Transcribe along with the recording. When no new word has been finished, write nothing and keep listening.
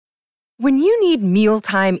When you need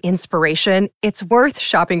mealtime inspiration, it's worth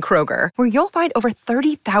shopping Kroger, where you'll find over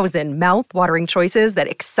 30,000 mouth-watering choices that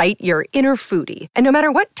excite your inner foodie. And no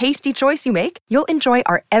matter what tasty choice you make, you'll enjoy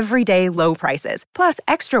our everyday low prices, plus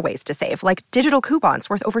extra ways to save, like digital coupons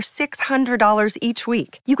worth over $600 each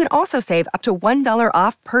week. You can also save up to $1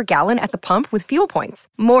 off per gallon at the pump with fuel points.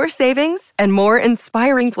 More savings and more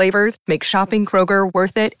inspiring flavors make shopping Kroger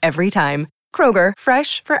worth it every time. Kroger,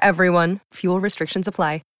 fresh for everyone. Fuel restrictions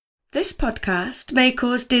apply. This podcast may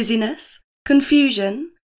cause dizziness,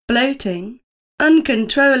 confusion, bloating,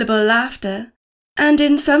 uncontrollable laughter, and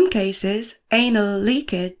in some cases, anal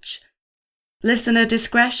leakage. Listener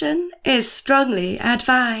discretion is strongly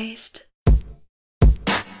advised.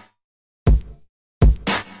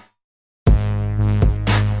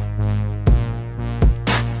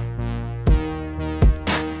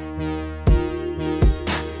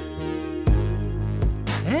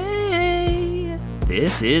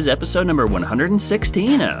 This is episode number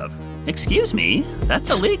 116 of Excuse Me, That's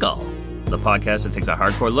Illegal, the podcast that takes a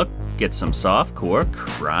hardcore look, gets some softcore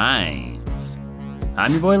crimes.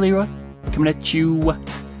 I'm your boy Leroy, coming at you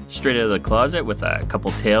straight out of the closet with a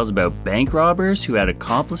couple tales about bank robbers who had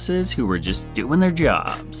accomplices who were just doing their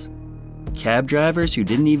jobs. Cab drivers who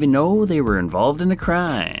didn't even know they were involved in a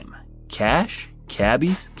crime. Cash,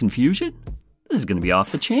 cabbies, confusion? This is going to be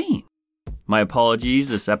off the chain. My apologies,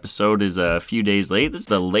 this episode is a few days late. This is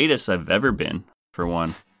the latest I've ever been, for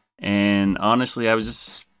one. And honestly,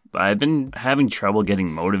 I've been having trouble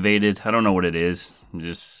getting motivated. I don't know what it is.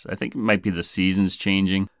 I think it might be the seasons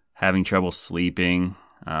changing. Having trouble sleeping.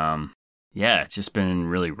 It's just been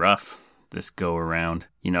really rough this go around.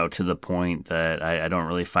 To the point that I don't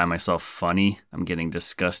really find myself funny. I'm getting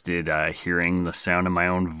disgusted hearing the sound of my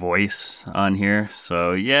own voice on here.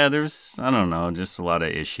 So yeah, there's, I don't know, just a lot of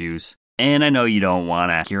issues. And I know you don't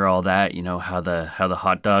want to hear all that, how the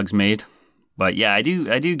hot dog's made. But yeah, I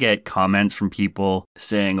do get comments from people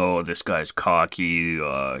saying, "Oh, this guy's cocky.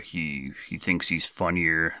 He thinks he's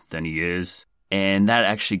funnier than he is." And that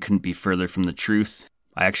actually couldn't be further from the truth.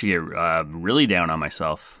 I actually get really down on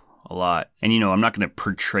myself a lot. And I'm not going to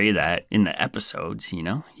portray that in the episodes.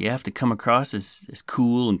 You have to come across as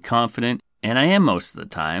cool and confident. And I am most of the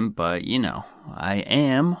time, but I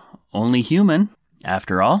am only human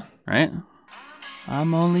after all. Right?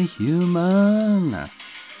 I'm only human.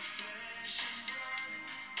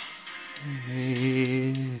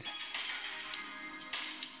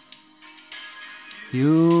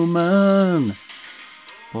 Human.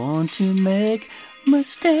 Born to make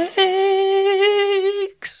mistakes.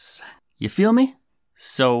 You feel me?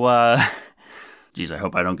 So, geez, I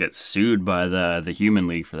hope I don't get sued by the Human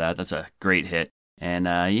League for that. That's a great hit. And,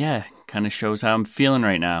 kind of shows how I'm feeling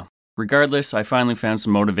right now. Regardless, I finally found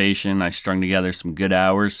some motivation. I strung together some good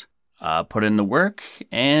hours, put in the work,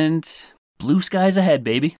 and blue skies ahead,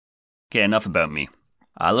 baby. Okay, enough about me.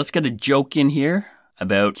 Let's get a joke in here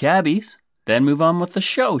about cabbies, then move on with the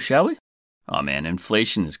show, shall we? Oh man,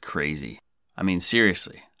 inflation is crazy. I mean,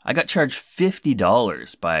 seriously. I got charged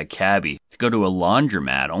 $50 by a cabbie to go to a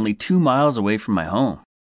laundromat only 2 miles away from my home.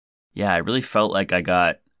 Yeah, I really felt like I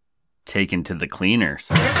got taken to the cleaners.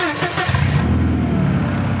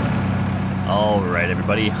 All right,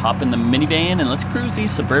 everybody, hop in the minivan and let's cruise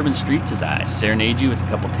these suburban streets as I serenade you with a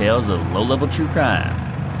couple tales of low-level true crime.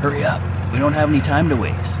 Hurry up, we don't have any time to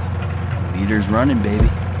waste. Meter's running, baby.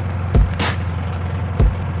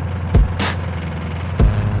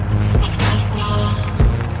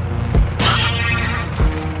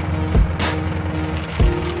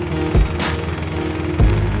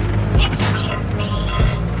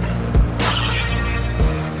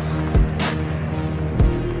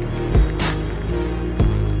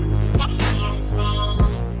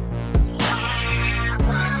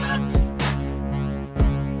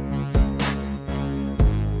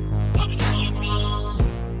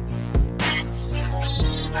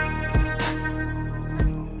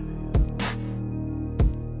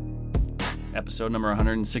 Episode number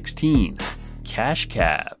 116, Cash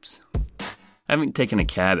Cabs. I haven't taken a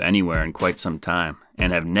cab anywhere in quite some time,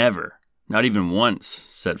 and have never, not even once,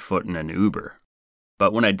 set foot in an Uber.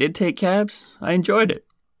 But when I did take cabs, I enjoyed it.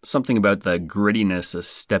 Something about the grittiness of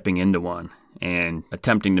stepping into one, and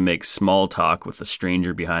attempting to make small talk with a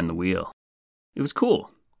stranger behind the wheel. It was cool.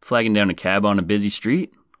 Flagging down a cab on a busy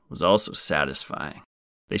street was also satisfying.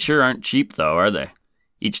 They sure aren't cheap though, are they?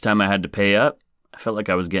 Each time I had to pay up, I felt like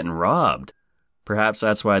I was getting robbed. Perhaps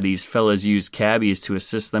that's why these fellas used cabbies to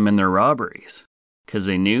assist them in their robberies. 'Cause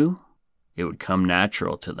they knew it would come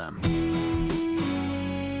natural to them.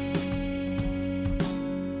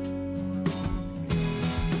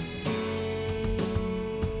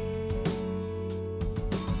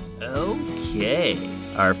 Okay.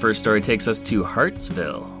 Our first story takes us to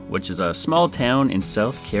Hartsville, which is a small town in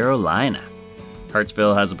South Carolina.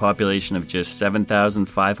 Hartsville has a population of just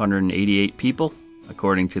 7,588 people,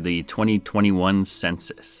 according to the 2021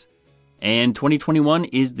 census. And 2021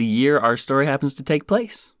 is the year our story happens to take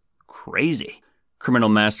place. Crazy. Criminal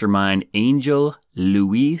mastermind Angel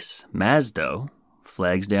Luis Mazdo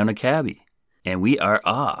flags down a cabbie. And we are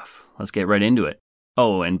off. Let's get right into it.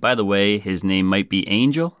 Oh, and by the way, his name might be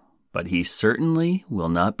Angel, but he certainly will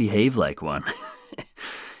not behave like one.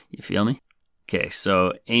 You feel me? Okay,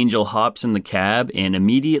 so Angel hops in the cab, and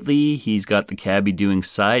immediately he's got the cabbie doing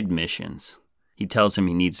side missions. He tells him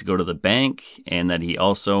he needs to go to the bank, and that he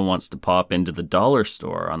also wants to pop into the dollar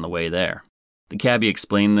store on the way there. The cabbie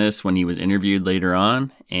explained this when he was interviewed later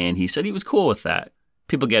on, and he said he was cool with that.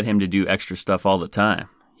 People get him to do extra stuff all the time.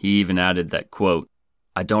 He even added that, quote,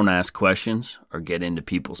 "I don't ask questions or get into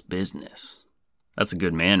people's business." That's a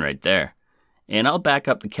good man right there. And I'll back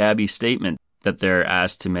up the cabbie's statement that they're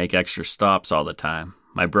asked to make extra stops all the time.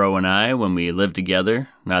 My bro and I, when we lived together,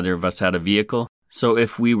 neither of us had a vehicle. So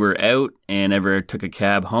if we were out and ever took a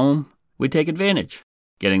cab home, we'd take advantage,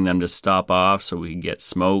 getting them to stop off so we could get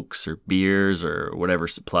smokes or beers or whatever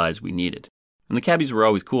supplies we needed. And the cabbies were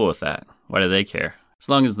always cool with that. Why do they care? As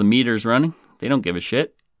long as the meter's running, they don't give a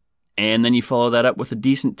shit. And then you follow that up with a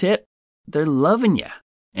decent tip, they're loving you.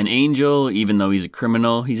 And Angel, even though he's a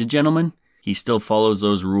criminal, he's a gentleman. He still follows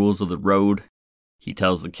those rules of the road. He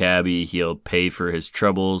tells the cabbie he'll pay for his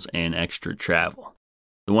troubles and extra travel.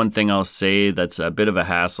 The one thing I'll say that's a bit of a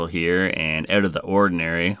hassle here and out of the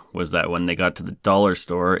ordinary was that when they got to the dollar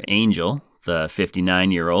store, Angel, the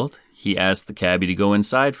 59-year-old, he asked the cabbie to go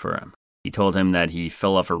inside for him. He told him that he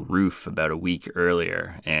fell off a roof about a week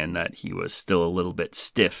earlier and that he was still a little bit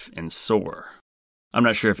stiff and sore. I'm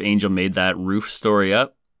not sure if Angel made that roof story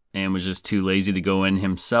up and was just too lazy to go in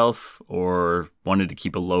himself or wanted to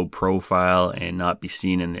keep a low profile and not be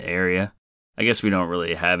seen in the area. I guess we don't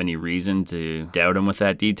really have any reason to doubt him with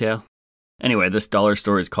that detail. Anyway, this dollar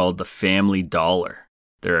store is called the Family Dollar.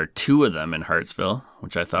 There are 2 of them in Hartsville,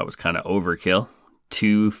 which I thought was kind of overkill.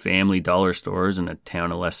 2 family dollar stores in a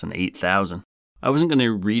town of less than 8,000. I wasn't going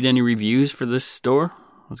to read any reviews for this store.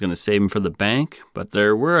 I was going to save them for the bank, but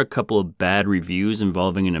there were a couple of bad reviews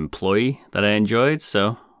involving an employee that I enjoyed,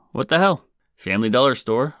 so what the hell? Family Dollar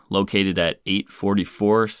Store, located at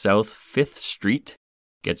 844 South 5th Street,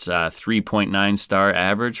 gets a 3.9 star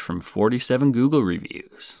average from 47 Google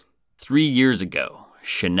reviews. 3 years ago,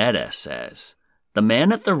 Shanetta says, "The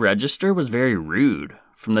man at the register was very rude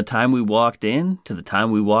from the time we walked in to the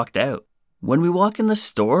time we walked out. When we walk in the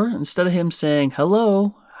store, instead of him saying,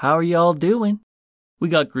 'Hello, how are y'all doing?' we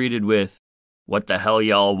got greeted with, 'What the hell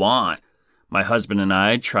y'all want?' My husband and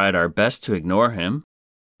I tried our best to ignore him,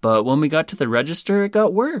 but when we got to the register, it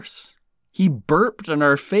got worse. He burped in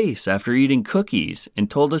our face after eating cookies and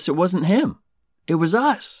told us it wasn't him. It was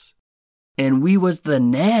us. And we was the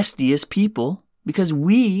nastiest people because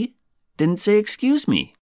we didn't say excuse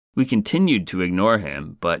me. We continued to ignore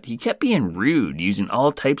him, but he kept being rude, using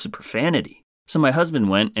all types of profanity. So my husband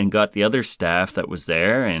went and got the other staff that was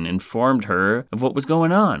there and informed her of what was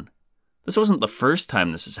going on. This wasn't the first time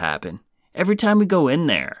this has happened. Every time we go in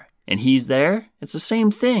there and he's there, it's the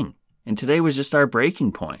same thing. And today was just our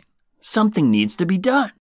breaking point. Something needs to be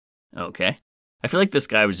done." Okay. I feel like this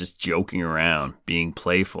guy was just joking around, being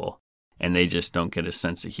playful, and they just don't get a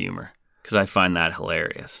sense of humor, because I find that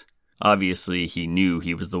hilarious. Obviously, he knew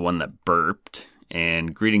he was the one that burped,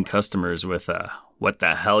 and greeting customers with a, "What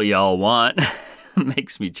the hell y'all want?"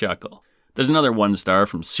 makes me chuckle. There's another 1 star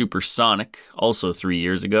from Supersonic, also 3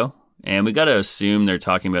 years ago, and we gotta assume they're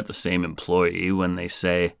talking about the same employee when they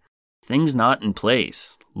say, "Things not in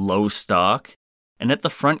place, low stock, and at the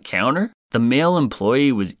front counter, the male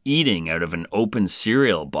employee was eating out of an open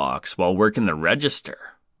cereal box while working the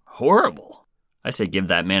register. Horrible. I say give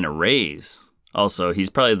that man a raise." Also, he's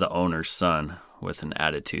probably the owner's son with an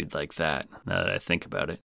attitude like that, now that I think about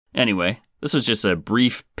it. Anyway, this was just a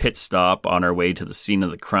brief pit stop on our way to the scene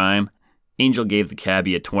of the crime. Angel gave the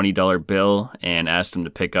cabbie a $20 bill and asked him to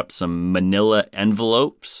pick up some manila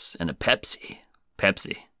envelopes and a Pepsi.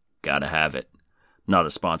 Pepsi. Gotta have it. Not a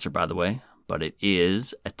sponsor, by the way, but it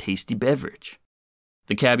is a tasty beverage.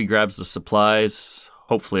 The cabbie grabs the supplies,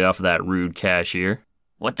 hopefully off of that rude cashier.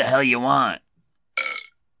 "What the hell you want?"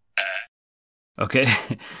 Okay,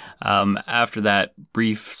 after that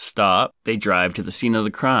brief stop, they drive to the scene of the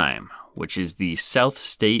crime, which is the South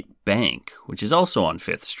State Bank, which is also on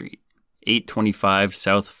 5th Street. 825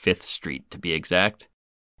 South 5th Street, to be exact.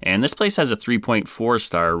 And this place has a 3.4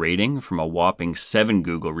 star rating from a whopping 7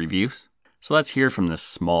 Google reviews. So let's hear from this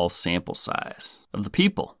small sample size of the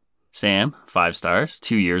people. Sam, 5 stars,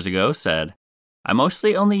 2 years ago said, I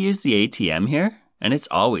mostly only use the ATM here, and it's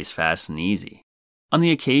always fast and easy. On the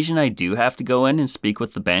occasion I do have to go in and speak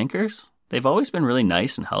with the bankers, they've always been really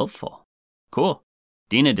nice and helpful. Cool.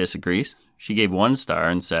 Dina disagrees. She gave 1 star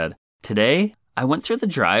and said, Today, I went through the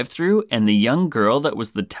drive-thru and the young girl that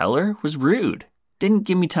was the teller was rude. Didn't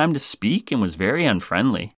give me time to speak and was very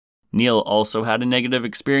unfriendly. Neil also had a negative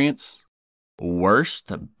experience.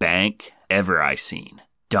 Worst bank ever I seen.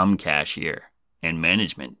 Dumb cashier. And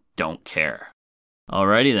management don't care.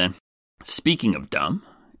 Alrighty then. Speaking of dumb,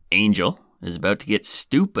 Angel is about to get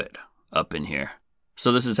stupid up in here.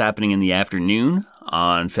 So this is happening in the afternoon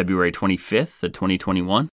on February 25th of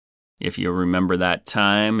 2021. If you remember that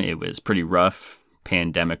time, it was pretty rough,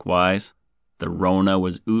 pandemic-wise. The Rona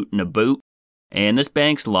was oot and about. And this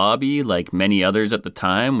bank's lobby, like many others at the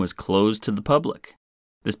time, was closed to the public.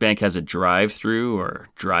 This bank has a drive-through or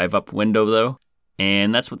drive-up window, though,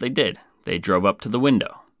 and that's what they did. They drove up to the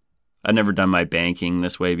window. I've never done my banking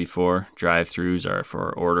this way before. Drive-throughs are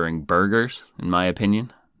for ordering burgers, in my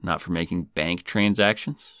opinion, not for making bank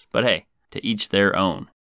transactions. But hey, to each their own.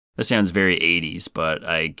 This sounds very 80s, but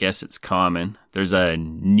I guess it's common. There's a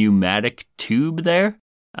pneumatic tube there.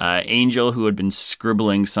 Angel, who had been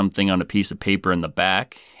scribbling something on a piece of paper in the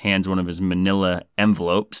back, hands one of his manila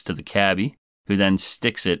envelopes to the cabbie, who then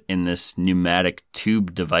sticks it in this pneumatic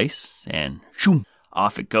tube device, and shoom,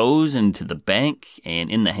 off it goes into the bank and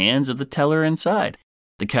in the hands of the teller inside.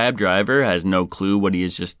 The cab driver has no clue what he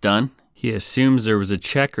has just done. He assumes there was a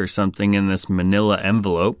check or something in this manila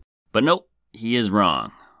envelope, but nope, he is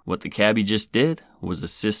wrong. What the cabbie just did was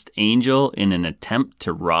assist Angel in an attempt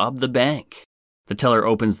to rob the bank. The teller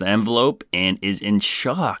opens the envelope and is in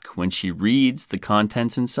shock when she reads the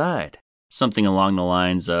contents inside. Something along the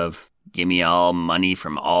lines of, "Give me all money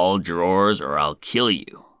from all drawers or I'll kill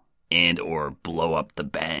you, and or blow up the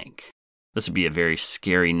bank." This would be a very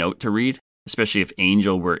scary note to read, especially if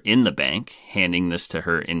Angel were in the bank, handing this to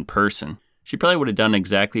her in person. She probably would have done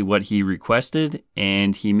exactly what he requested,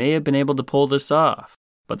 and he may have been able to pull this off.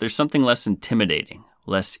 But there's something less intimidating,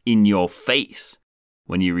 less in your face,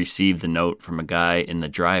 when you receive the note from a guy in the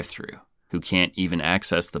drive-thru who can't even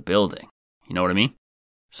access the building. You know what I mean?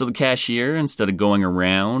 So the cashier, instead of going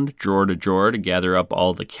around drawer to drawer to gather up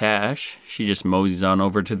all the cash, she just moseys on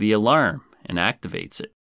over to the alarm and activates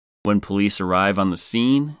it. When police arrive on the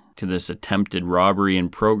scene to this attempted robbery in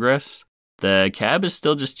progress, the cab is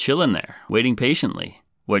still just chilling there, waiting patiently,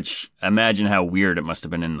 which, imagine how weird it must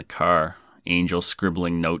have been in the car. Angel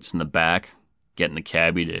scribbling notes in the back, getting the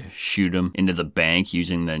cabbie to shoot him into the bank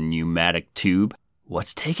using the pneumatic tube.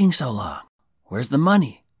 "What's taking so long? Where's the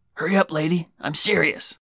money? Hurry up, lady. I'm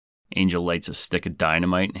serious." Angel lights a stick of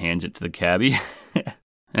dynamite and hands it to the cabbie.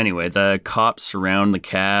 Anyway, the cops surround the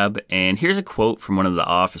cab, and here's a quote from one of the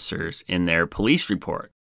officers in their police report.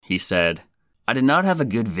 He said, "I did not have a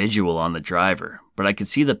good visual on the driver, but I could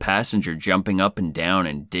see the passenger jumping up and down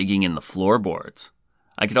and digging in the floorboards.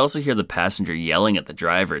 I could also hear the passenger yelling at the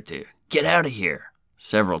driver to get out of here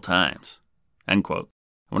several times." End quote.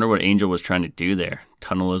 I wonder what Angel was trying to do there.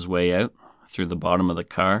 Tunnel his way out through the bottom of the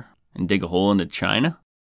car and dig a hole into China?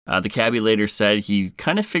 The cabbie later said he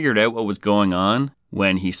kind of figured out what was going on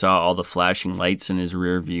when he saw all the flashing lights in his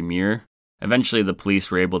rearview mirror. Eventually, the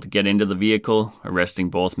police were able to get into the vehicle, arresting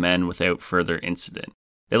both men without further incident.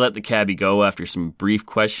 They let the cabbie go after some brief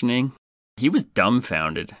questioning. He was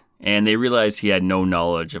dumbfounded, and they realized he had no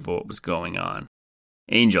knowledge of what was going on.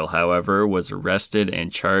 Angel, however, was arrested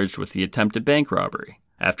and charged with the attempted bank robbery.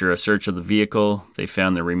 After a search of the vehicle, they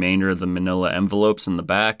found the remainder of the manila envelopes in the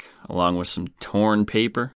back, along with some torn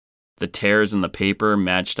paper. The tears in the paper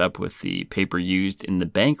matched up with the paper used in the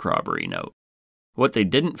bank robbery note. What they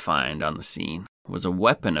didn't find on the scene was a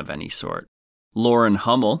weapon of any sort. Lauren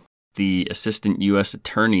Hummel, the assistant U.S.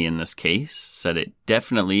 attorney in this case, said it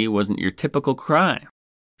definitely wasn't your typical crime.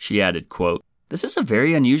 She added, quote, "This is a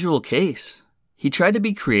very unusual case. He tried to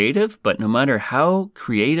be creative, but no matter how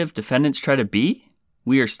creative defendants try to be,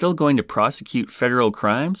 we are still going to prosecute federal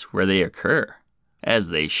crimes where they occur, as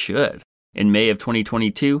they should." In May of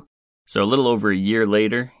 2022, so a little over a year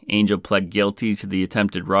later, Angel pled guilty to the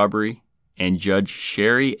attempted robbery, and Judge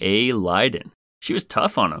Sherry A. Lydon, she was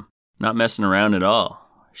tough on him, not messing around at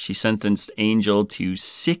all. She sentenced Angel to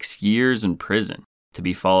 6 years in prison, to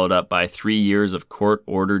be followed up by 3 years of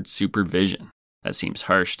court-ordered supervision. That seems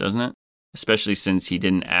harsh, doesn't it? Especially since he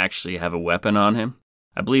didn't actually have a weapon on him.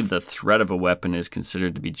 I believe the threat of a weapon is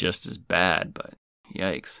considered to be just as bad, but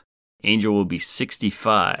yikes. Angel will be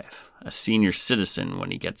 65, a senior citizen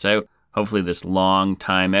when he gets out. Hopefully this long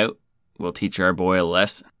time out will teach our boy a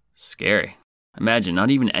lesson. Scary. Imagine not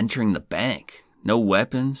even entering the bank. No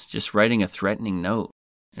weapons, just writing a threatening note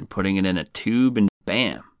and putting it in a tube and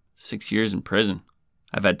bam, 6 years in prison.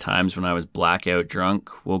 I've had times when I was blackout drunk,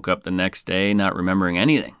 woke up the next day not remembering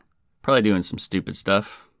anything. Probably doing some stupid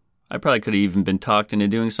stuff. I probably could have even been talked into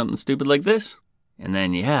doing something stupid like this. And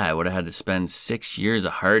then, I would have had to spend 6 years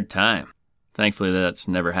of hard time. Thankfully, that's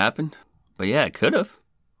never happened. But it could have.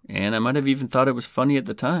 And I might have even thought it was funny at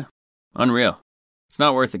the time. Unreal. It's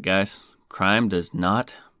not worth it, guys. Crime does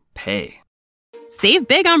not pay. Save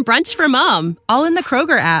big on brunch for mom, all in the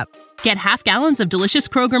Kroger app. Get half gallons of delicious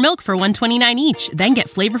Kroger milk for $1.29 each. Then get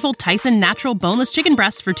flavorful Tyson natural boneless chicken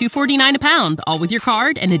breasts for $2.49 a pound, all with your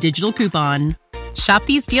card and a digital coupon. Shop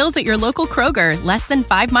these deals at your local Kroger, less than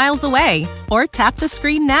 5 miles away. Or tap the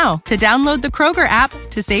screen now to download the Kroger app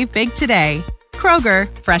to save big today. Kroger,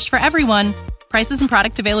 fresh for everyone. Prices and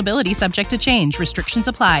product availability subject to change. Restrictions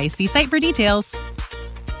apply. See site for details.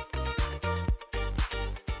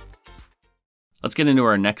 Let's get into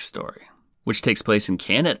our next story, which takes place in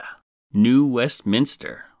Canada. New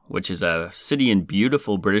Westminster, which is a city in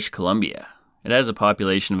beautiful British Columbia. It has a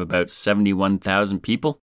population of about 71,000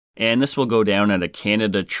 people, and this will go down at a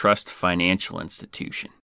Canada Trust financial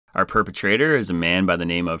institution. Our perpetrator is a man by the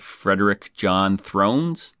name of Frederick John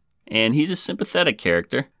Thrones, and he's a sympathetic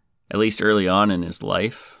character, at least early on in his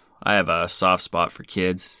life. I have a soft spot for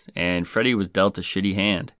kids, and Freddie was dealt a shitty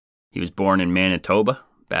hand. He was born in Manitoba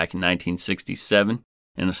back in 1967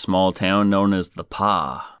 in a small town known as The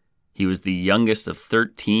Pas. He was the youngest of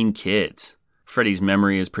 13 kids. Freddie's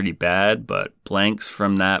memory is pretty bad, but blanks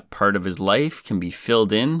from that part of his life can be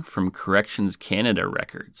filled in from Corrections Canada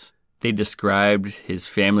records. They described his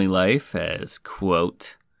family life as,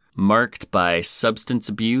 quote, marked by substance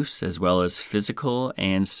abuse as well as physical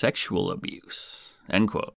and sexual abuse, end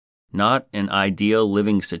quote. Not an ideal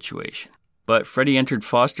living situation. But Freddie entered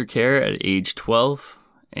foster care at age 12,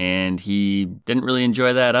 and he didn't really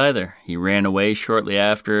enjoy that either. He ran away shortly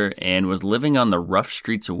after and was living on the rough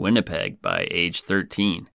streets of Winnipeg by age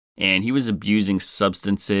 13. And he was abusing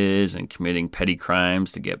substances and committing petty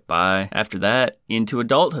crimes to get by. After that, into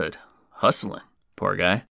adulthood. Hustling. Poor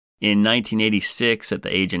guy. In 1986, at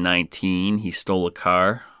the age of 19, he stole a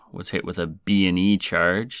car, was hit with a B&E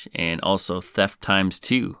charge, and also theft times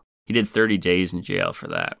 2. He did 30 days in jail for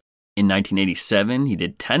that. In 1987, he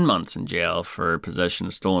did 10 months in jail for possession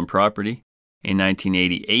of stolen property. In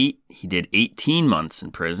 1988, he did 18 months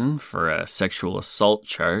in prison for a sexual assault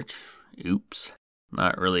charge. Oops.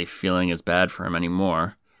 Not really feeling as bad for him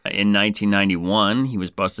anymore. In 1991, he was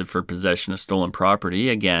busted for possession of stolen property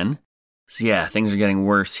again. So things are getting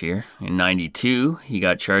worse here. In 92, he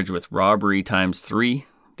got charged with robbery times 3.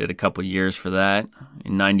 Did a couple years for that.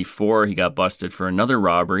 In 94, he got busted for another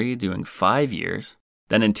robbery, doing 5 years.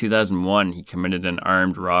 Then in 2001, he committed an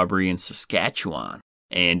armed robbery in Saskatchewan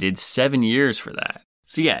and did 7 years for that.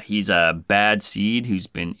 So he's a bad seed who's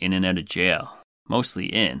been in and out of jail, mostly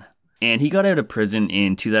in. And he got out of prison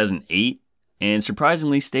in 2008 and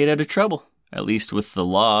surprisingly stayed out of trouble, at least with the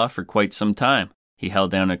law, for quite some time. He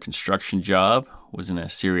held down a construction job, was in a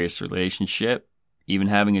serious relationship, even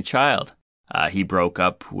having a child. He broke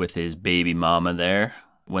up with his baby mama there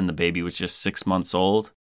when the baby was just 6 months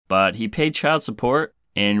old. But he paid child support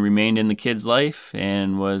and remained in the kid's life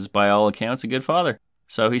and was, by all accounts, a good father.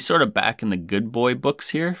 So he's sort of back in the good boy books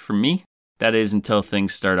here for me. That is until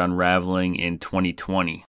things start unraveling in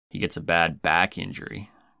 2020. He gets a bad back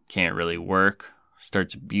injury, can't really work,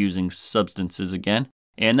 starts abusing substances again.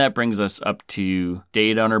 And that brings us up to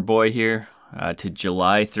date on our boy here, to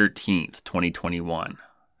July 13th, 2021.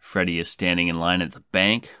 Freddie is standing in line at the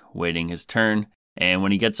bank, waiting his turn. And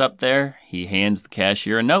when he gets up there, he hands the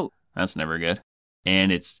cashier a note. That's never good.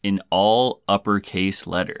 And it's in all uppercase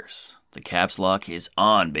letters. The caps lock is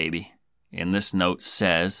on, baby. And this note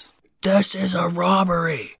says, "This is a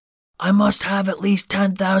robbery. I must have at least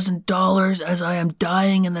 $10,000 as I am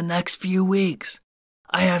dying in the next few weeks.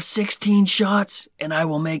 I have 16 shots and I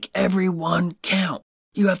will make every one count.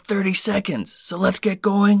 You have 30 seconds, so let's get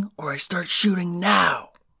going or I start shooting now."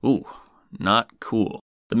 Ooh, not cool.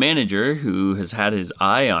 The manager, who has had his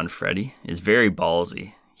eye on Freddie, is very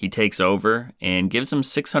ballsy. He takes over and gives him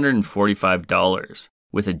 $645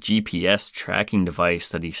 with a GPS tracking device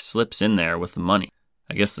that he slips in there with the money.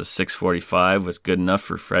 I guess the $645 was good enough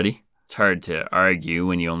for Freddie. It's hard to argue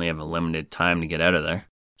when you only have a limited time to get out of there.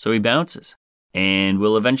 So he bounces and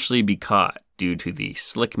will eventually be caught due to the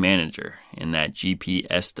slick manager in that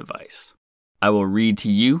GPS device. I will read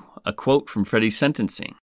to you a quote from Freddie's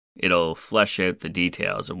sentencing. It'll flesh out the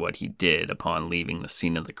details of what he did upon leaving the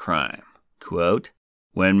scene of the crime. Quote,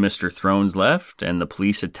 "When Mr. Thrones left and the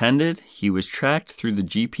police attended, he was tracked through the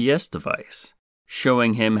GPS device.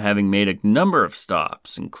 showing him having made a number of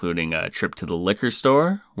stops, including a trip to the liquor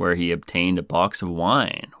store where he obtained a box of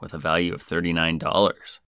wine with a value of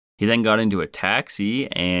 $39. He then got into a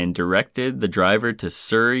taxi and directed the driver to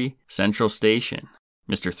Surrey Central Station.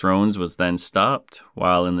 Mr. Thrones was then stopped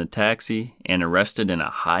while in the taxi and arrested in a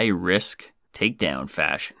high-risk takedown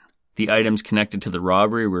fashion. The items connected to the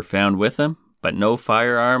robbery were found with him, but no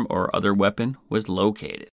firearm or other weapon was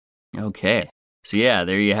located. Okay, so yeah,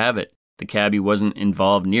 there you have it. The cabbie wasn't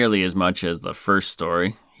involved nearly as much as the first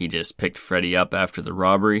story. He just picked Freddie up after the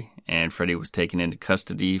robbery, and Freddie was taken into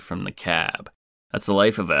custody from the cab. That's the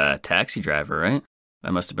life of a taxi driver, right?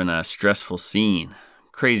 That must have been a stressful scene.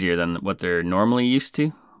 Crazier than what they're normally used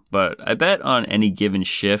to. But I bet on any given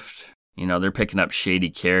shift, they're picking up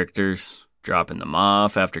shady characters, dropping them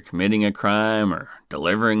off after committing a crime, or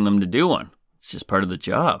delivering them to do one. It's just part of the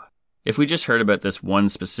job. If we just heard about this one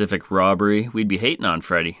specific robbery, we'd be hating on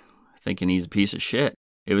Freddie, thinking he's a piece of shit.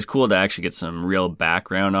 It was cool to actually get some real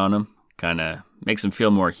background on him. Kinda makes him feel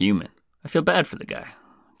more human. I feel bad for the guy.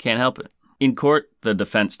 Can't help it. In court, the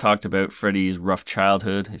defense talked about Freddie's rough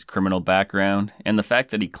childhood, his criminal background, and the fact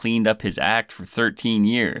that he cleaned up his act for 13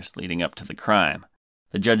 years leading up to the crime.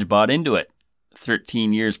 The judge bought into it.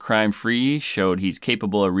 13 years crime-free showed he's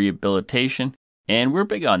capable of rehabilitation, and we're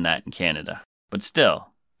big on that in Canada. But still,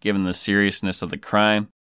 given the seriousness of the crime,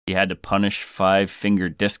 he had to punish five-finger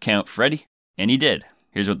discount Freddie, and he did.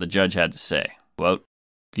 Here's what the judge had to say. Quote,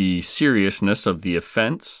 "The seriousness of the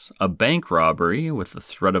offense, a bank robbery with the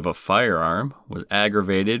threat of a firearm, was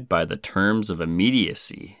aggravated by the terms of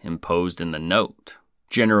immediacy imposed in the note.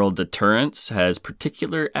 General deterrence has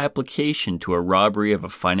particular application to a robbery of a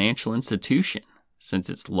financial institution, since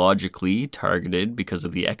it's logically targeted because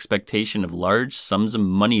of the expectation of large sums of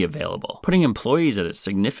money available, putting employees at a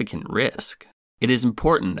significant risk. It is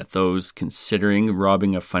important that those considering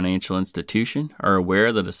robbing a financial institution are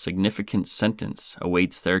aware that a significant sentence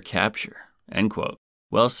awaits their capture." End quote.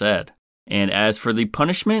 Well said. And as for the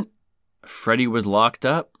punishment, Freddie was locked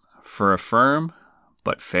up for a firm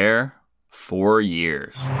but fair 4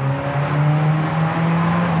 years.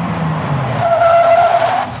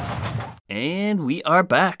 And we are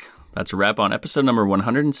back. That's a wrap on episode number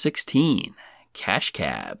 116, Cash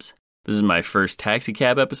Cabs. This is my first taxi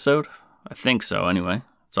cab episode. I think so, anyway.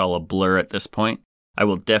 It's all a blur at this point. I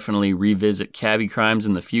will definitely revisit cabbie crimes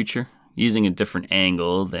in the future, using a different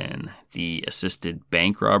angle than the assisted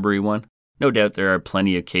bank robbery one. No doubt there are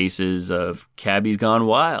plenty of cases of cabbies gone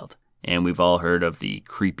wild, and we've all heard of the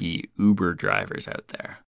creepy Uber drivers out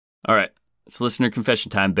there. All right, it's listener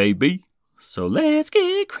confession time, baby. So let's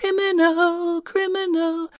get criminal,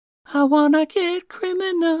 criminal. I wanna get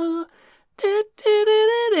criminal.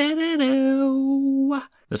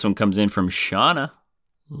 This one comes in from Shauna.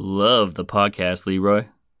 Love the podcast, Leroy.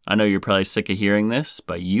 I know you're probably sick of hearing this,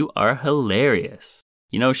 but you are hilarious.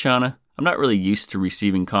 Shauna, I'm not really used to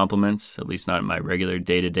receiving compliments, at least not in my regular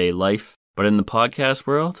day-to-day life. But in the podcast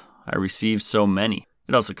world, I receive so many.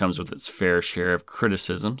 It also comes with its fair share of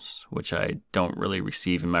criticisms, which I don't really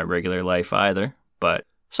receive in my regular life either. But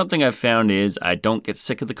something I've found is I don't get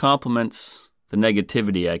sick of the compliments. The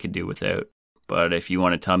negativity I could do without. But if you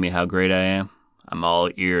want to tell me how great I am, I'm all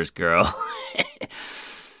ears, girl.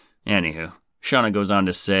 Anywho, Shauna goes on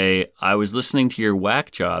to say, I was listening to your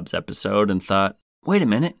Whack Jobs episode and thought, wait a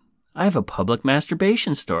minute, I have a public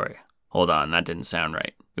masturbation story. Hold on, that didn't sound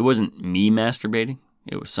right. It wasn't me masturbating,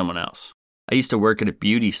 it was someone else. I used to work at a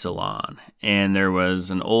beauty salon, and there was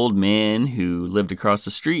an old man who lived across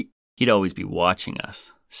the street. He'd always be watching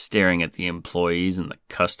us, staring at the employees and the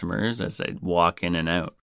customers as they'd walk in and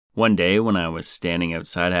out. One day when I was standing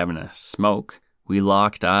outside having a smoke, we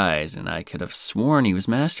locked eyes and I could have sworn he was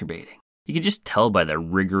masturbating. You could just tell by the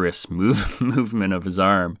rigorous movement of his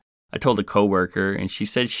arm. I told a coworker and she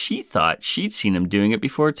said she thought she'd seen him doing it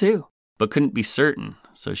before too, but couldn't be certain,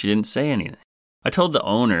 so she didn't say anything. I told the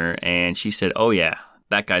owner and she said, oh yeah,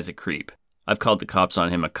 that guy's a creep. I've called the cops on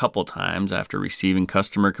him a couple times after receiving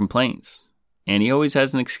customer complaints, and he always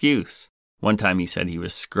has an excuse. One time he said he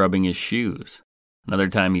was scrubbing his shoes. Another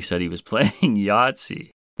time he said he was playing Yahtzee.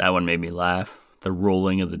 That one made me laugh. The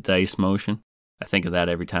rolling of the dice motion. I think of that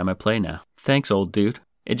every time I play now. Thanks, old dude.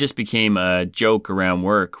 It just became a joke around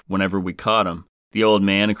work whenever we caught him. The old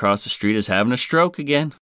man across the street is having a stroke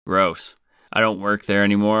again. Gross. I don't work there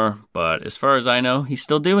anymore, but as far as I know, he's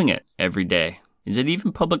still doing it every day. Is it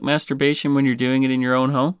even public masturbation when you're doing it in your own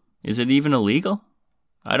home? Is it even illegal?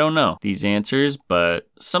 I don't know these answers, but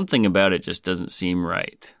something about it just doesn't seem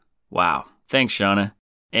right. Wow. Thanks, Shauna.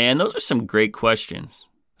 And those are some great questions.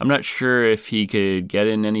 I'm not sure if he could get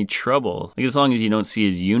in any trouble, as long as you don't see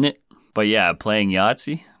his unit. But yeah, playing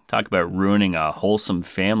Yahtzee Talk about ruining a wholesome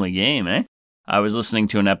family game, eh? I was listening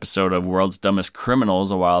to an episode of World's Dumbest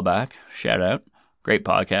Criminals a while back. Shout out. Great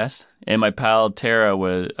podcast. And my pal Tara,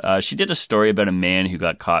 she did a story about a man who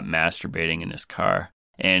got caught masturbating in his car.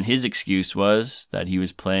 And his excuse was that he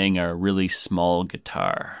was playing a really small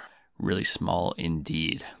guitar. Really small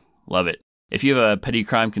indeed. Love it. If you have a petty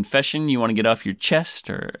crime confession you want to get off your chest,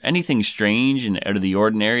 or anything strange and out of the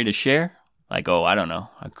ordinary to share, like, I don't know,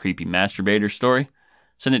 a creepy masturbator story,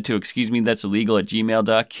 send it to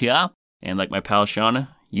excusemethat'sillegal@gmail.com. And like my pal Shauna,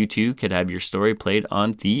 you too could have your story played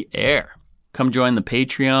on the air. Come join the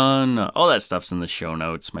Patreon. All that stuff's in the show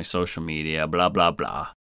notes, my social media, blah, blah, blah.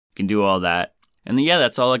 You can do all that. And yeah,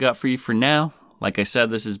 that's all I got for you for now. Like I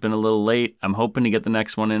said, this has been a little late. I'm hoping to get the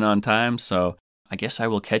next one in on time, so I guess I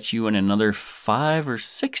will catch you in another 5 or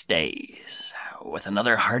 6 days with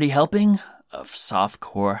another hearty helping of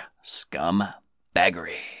softcore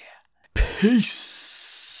scumbaggery. Peace.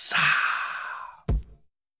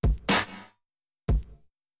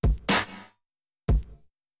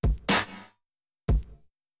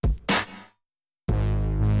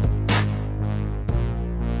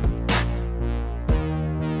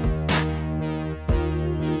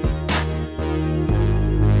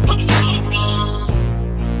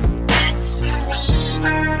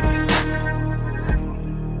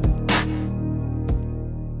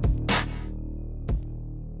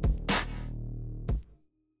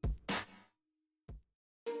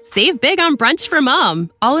 Save big on brunch for mom,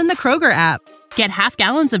 all in the Kroger app. Get half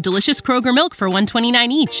gallons of delicious Kroger milk for $1.29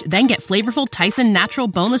 each. Then get flavorful Tyson natural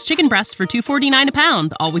boneless chicken breasts for $2.49 a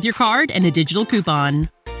pound, all with your card and a digital coupon.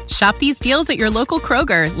 Shop these deals at your local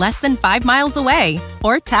Kroger, less than 5 miles away.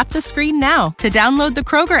 Or tap the screen now to download the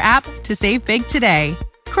Kroger app to save big today.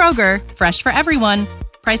 Kroger, fresh for everyone.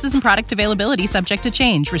 Prices and product availability subject to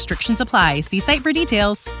change. Restrictions apply. See site for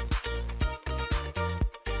details.